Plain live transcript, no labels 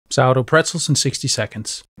Sourdough pretzels in 60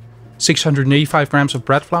 seconds. 685 grams of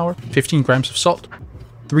bread flour, 15 grams of salt,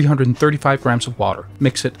 335 grams of water.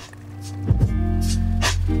 Mix it.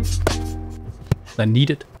 Then knead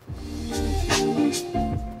it.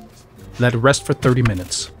 Let it rest for 30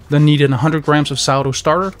 minutes. Then knead in 100 grams of sourdough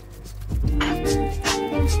starter.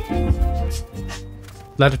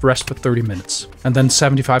 Let it rest for 30 minutes. And then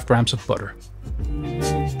 75 grams of butter.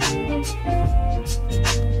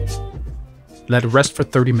 Let it rest for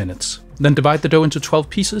 30 minutes. Then divide the dough into 12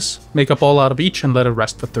 pieces, make a ball out of each and let it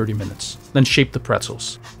rest for 30 minutes. Then shape the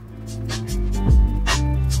pretzels.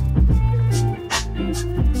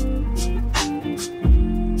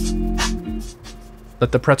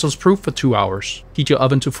 Let the pretzels proof for 2 hours. Heat your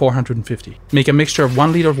oven to 450. Make a mixture of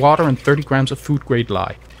 1 liter of water and 30 grams of food grade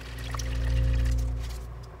lye.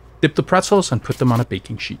 Dip the pretzels and put them on a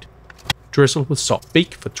baking sheet. Drizzle with salt.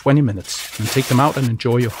 Bake for 20 minutes and take them out and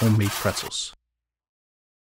enjoy your homemade pretzels.